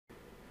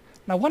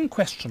Now, one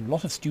question a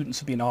lot of students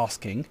have been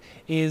asking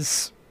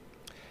is,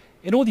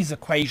 in all these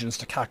equations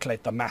to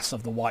calculate the mass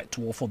of the white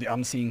dwarf or the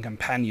unseen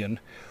companion,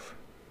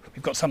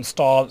 we've got some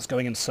star that's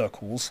going in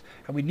circles,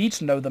 and we need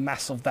to know the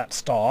mass of that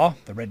star,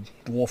 the red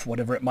dwarf,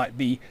 whatever it might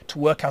be, to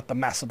work out the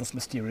mass of this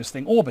mysterious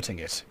thing orbiting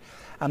it.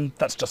 And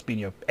that's just been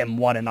your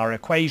M1 in our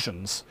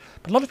equations.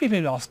 But a lot of people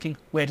have been asking,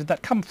 where did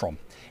that come from?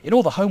 In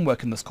all the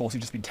homework in this course,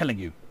 we've just been telling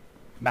you,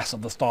 mass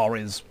of the star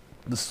is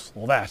this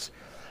or that.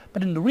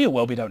 But in the real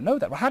world, we don't know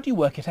that. Well, how do you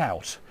work it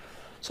out?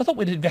 So I thought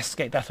we'd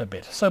investigate that a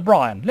bit. So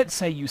Brian, let's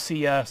say you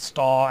see a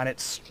star and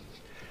it's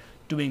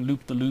doing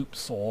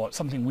loop-the-loops or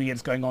something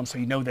weird's going on, so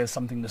you know there's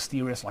something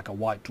mysterious like a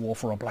white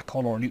dwarf or a black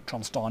hole or a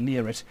neutron star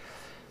near it.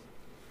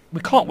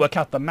 We can't work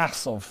out the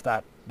mass of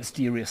that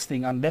mysterious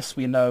thing unless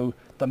we know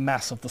the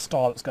mass of the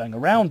star that's going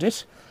around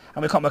it,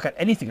 and we can't work out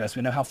anything unless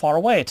we know how far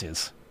away it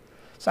is.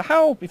 So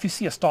how, if you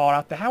see a star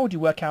out there, how would you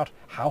work out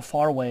how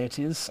far away it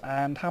is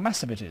and how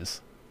massive it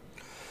is?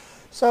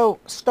 So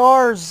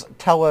stars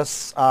tell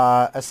us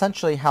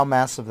essentially how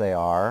massive they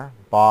are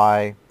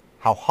by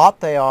how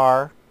hot they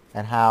are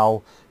and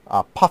how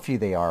puffy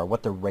they are,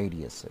 what the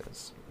radius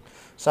is.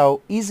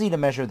 So easy to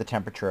measure the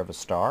temperature of a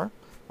star.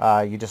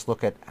 You just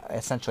look at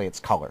essentially its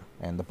color,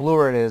 and the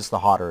bluer it is, the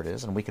hotter it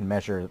is, and we can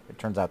measure, it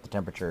turns out, the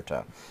temperature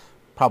to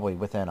probably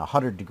within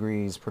 100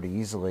 degrees pretty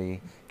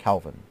easily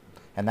Kelvin.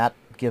 And that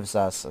gives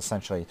us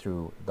essentially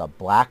through the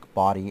black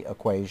body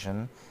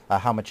equation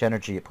how much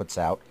energy it puts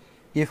out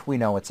if we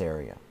know its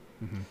area.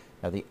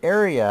 Now the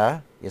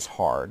area is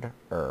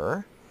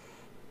harder,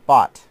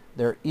 but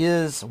there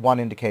is one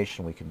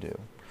indication we can do,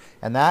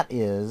 and that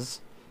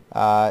is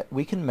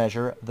we can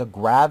measure the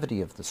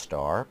gravity of the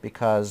star,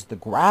 because the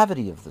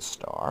gravity of the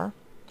star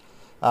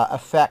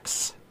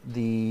affects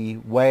the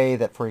way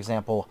that, for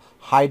example,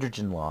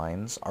 hydrogen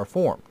lines are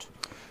formed.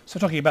 So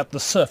talking about the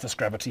surface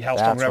gravity, how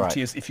strong That's gravity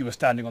right. is if you were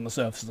standing on the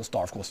surface of the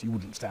star. Of course, you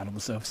wouldn't stand on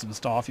the surface of the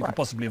star if you could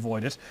possibly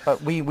avoid it.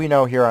 But we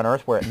know here on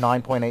Earth we're at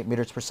 9.8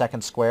 meters per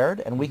second squared,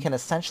 and we can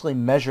essentially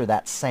measure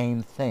that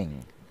same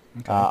thing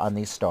on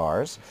these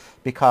stars,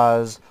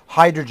 because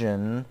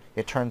hydrogen,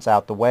 it turns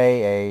out, the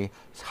way a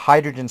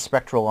hydrogen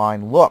spectral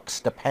line looks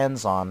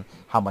depends on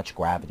how much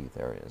gravity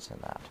there is in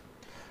that.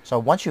 So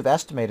once you've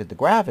estimated the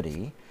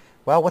gravity,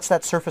 well, what's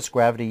that surface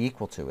gravity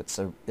equal to?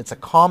 It's a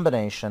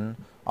combination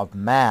of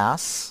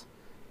mass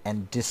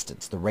and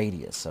distance, the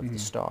radius of the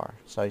star.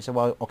 So you say,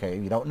 well, okay,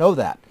 you don't know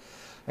that.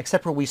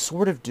 Except for we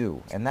sort of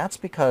do, and that's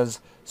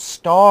because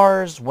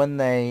stars, when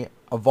they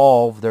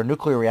evolve, their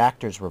nuclear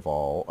reactors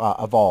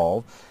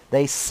evolve,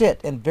 they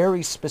sit in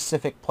very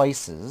specific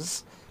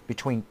places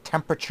between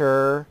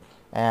temperature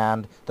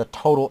and the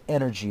total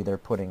energy they're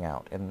putting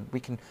out. And we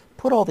can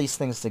put all these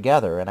things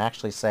together and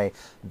actually say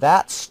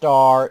that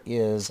star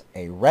is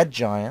a red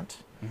giant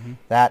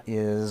that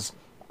is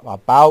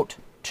about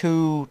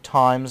 2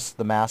 times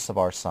the mass of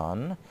our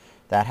sun,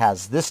 that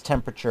has this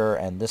temperature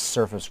and this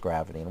surface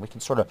gravity, and we can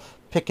sort of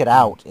pick it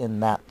out in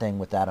that thing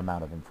with that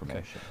amount of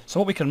information. So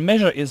what we can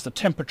measure is the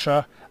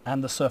temperature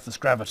and the surface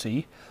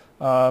gravity,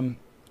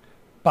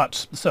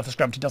 but the surface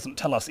gravity doesn't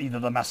tell us either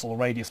the mass or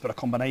the radius, but a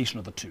combination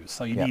of the two.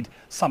 So you need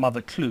some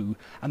other clue,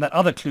 and that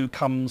other clue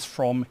comes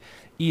from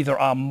either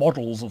our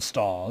models of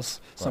stars.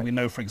 So we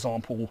know, for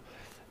example,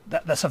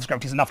 that the surface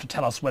gravity is enough to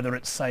tell us whether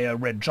it's, say, a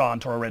red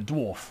giant or a red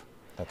dwarf.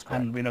 That's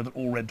correct. And we know that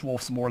all red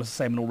dwarfs are more or less the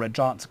same and all red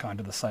giants are kind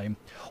of the same.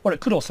 Or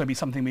it could also be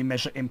something we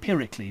measure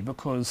empirically,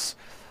 because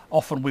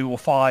often we will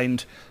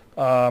find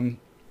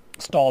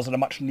stars that are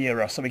much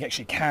nearer, so we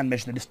actually can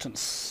measure the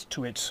distance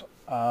to it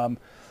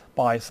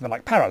by something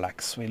like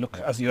parallax. We look,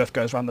 as the Earth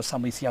goes around the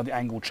sun, we see how the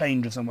angle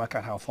changes and work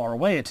out how far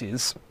away it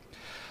is.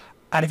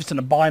 And if it's in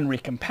a binary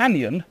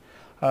companion,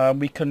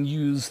 we can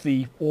use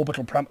the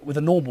orbital parameter with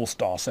a normal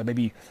star, so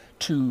maybe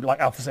two, like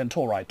Alpha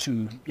Centauri,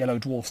 2 yellow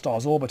dwarf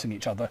stars orbiting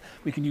each other.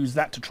 We can use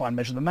that to try and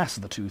measure the mass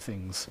of the two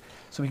things.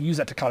 So we can use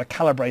that to kind of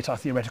calibrate our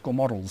theoretical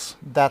models.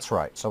 That's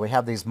right. So we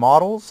have these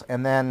models,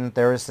 and then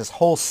there is this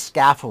whole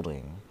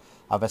scaffolding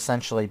of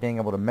essentially being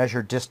able to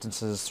measure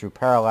distances through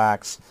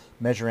parallax,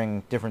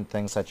 measuring different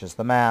things such as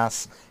the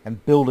mass,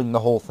 and building the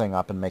whole thing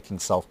up and making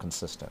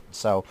self-consistent.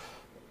 So,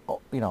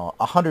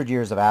 100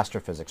 years of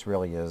astrophysics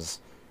really is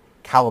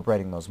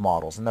calibrating those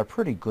models, and they're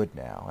pretty good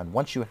now. And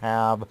once you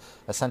have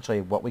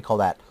essentially what we call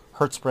that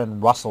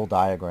Hertzsprung-Russell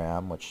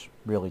diagram, which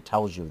really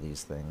tells you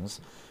these things,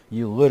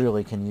 you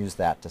literally can use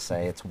that to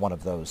say it's one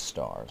of those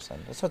stars,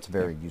 and so it's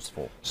very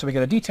useful. So we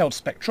get a detailed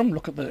spectrum,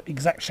 look at the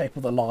exact shape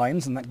of the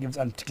lines, and that gives,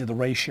 and particularly the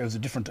ratios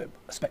of different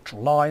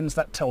spectral lines.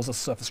 That tells us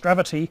surface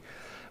gravity.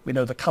 We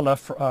know the colour,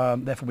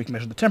 therefore we can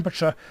measure the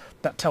temperature.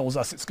 That tells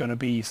us it's going to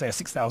be, say, a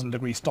 6,000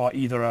 degree star,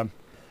 either a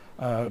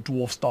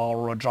dwarf star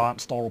or a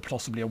giant star, or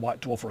possibly a white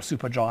dwarf or a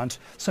supergiant.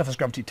 Surface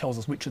gravity tells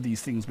us which of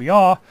these things we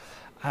are,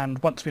 and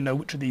once we know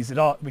which of these it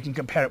are, we can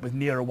compare it with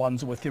nearer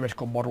ones or with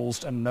theoretical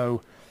models and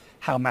know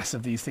how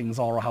massive these things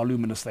are or how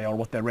luminous they are or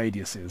what their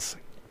radius is.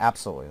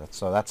 Absolutely.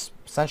 So that's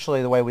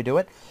essentially the way we do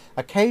it.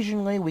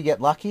 Occasionally we get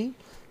lucky,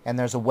 and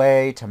there's a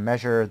way to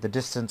measure the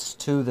distance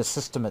to the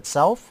system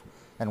itself,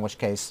 in which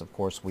case, of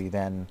course, we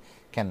then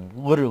can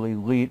literally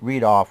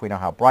read off. We know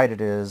how bright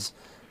it is,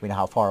 we know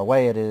how far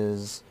away it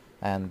is,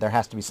 and there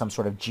has to be some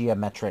sort of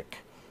geometric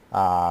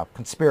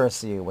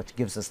conspiracy which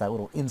gives us that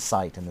little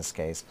insight in this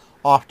case,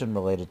 often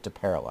related to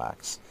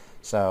parallax.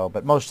 So,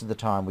 but most of the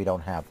time we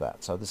don't have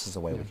that. So this is a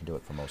way we can do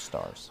it for most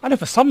stars. I know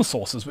for some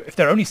sources, if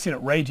they're only seen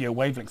at radio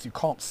wavelengths, you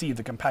can't see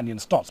the companion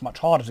star. It's much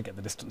harder to get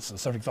the distances.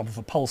 So, for example,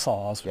 for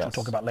pulsars, which we'll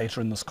talk about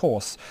later in this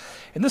course.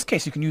 In this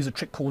case, you can use a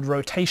trick called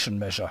rotation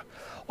measure.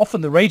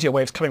 Often the radio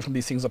waves coming from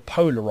these things are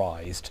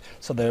polarized.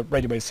 So the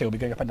radio waves here will be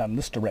going up and down in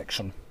this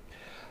direction.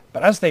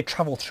 But as they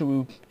travel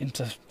through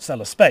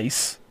interstellar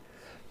space,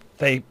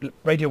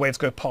 radio waves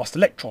go past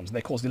electrons, and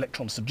they cause the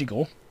electrons to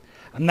jiggle.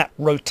 And that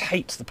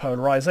rotates the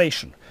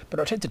polarization, but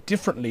it rotates it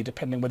differently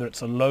depending whether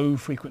it's a low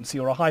frequency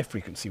or a high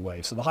frequency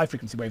wave. So the high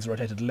frequency waves are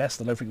rotated less,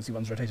 the low frequency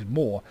ones rotated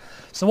more.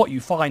 So what you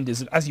find is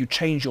that as you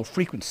change your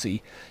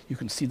frequency, you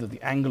can see that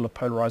the angle of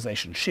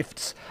polarization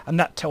shifts, and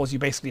that tells you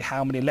basically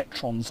how many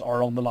electrons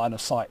are on the line of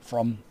sight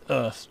from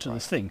Earth to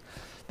this thing.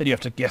 Then you have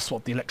to guess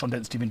what the electron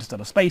density of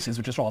interstellar space is,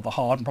 which is rather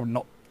hard and probably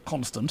not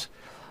constant.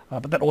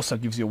 But that also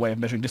gives you a way of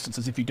measuring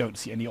distances if you don't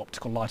see any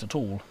optical light at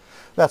all.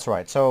 That's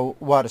right. So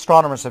what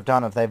astronomers have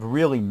done is they've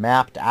really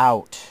mapped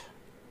out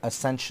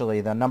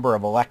essentially the number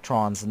of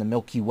electrons in the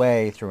Milky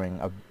Way through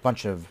a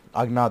bunch of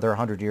another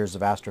 100 years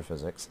of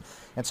astrophysics.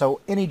 And so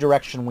any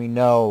direction we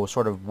know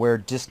sort of where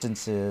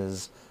distance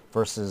is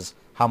versus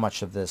how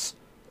much of this,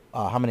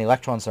 how many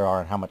electrons there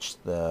are and how much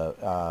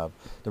the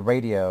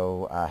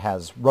radio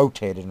has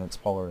rotated in its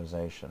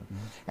polarization.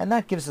 Mm-hmm. And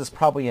that gives us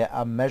probably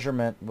a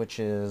measurement which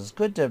is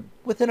good to,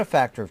 within a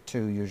factor of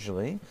 2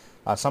 usually,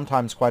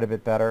 sometimes quite a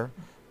bit better,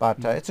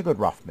 but it's a good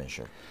rough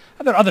measure.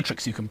 And there are other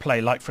tricks you can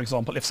play, like for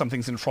example, if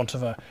something's in front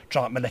of a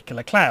giant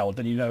molecular cloud,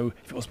 then you know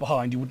if it was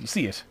behind you wouldn't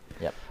see it.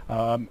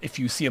 Yep. If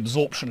you see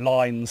absorption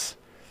lines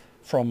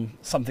from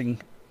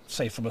something,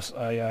 say from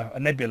a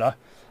nebula,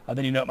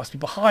 then you know it must be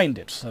behind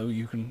it, so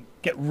you can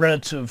get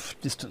relative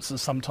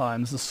distances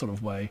sometimes this sort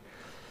of way.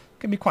 It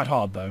can be quite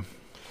hard though.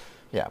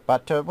 Yeah,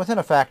 but within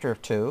a factor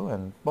of 2,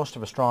 and most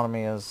of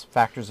astronomy is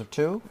factors of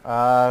 2,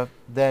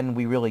 then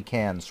we really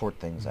can sort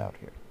things out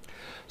here.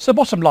 So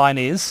bottom line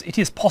is, it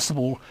is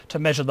possible to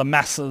measure the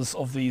masses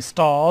of these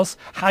stars.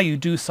 How you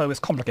do so is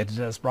complicated.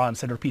 As Brian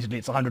said repeatedly,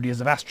 it's 100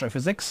 years of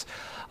astrophysics.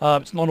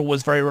 It's not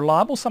always very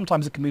reliable.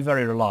 Sometimes it can be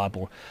very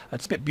reliable.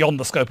 It's a bit beyond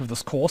the scope of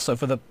this course, so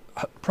for the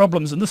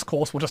problems in this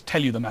course, we'll just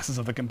tell you the masses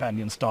of the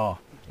companion star.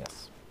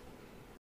 Yes.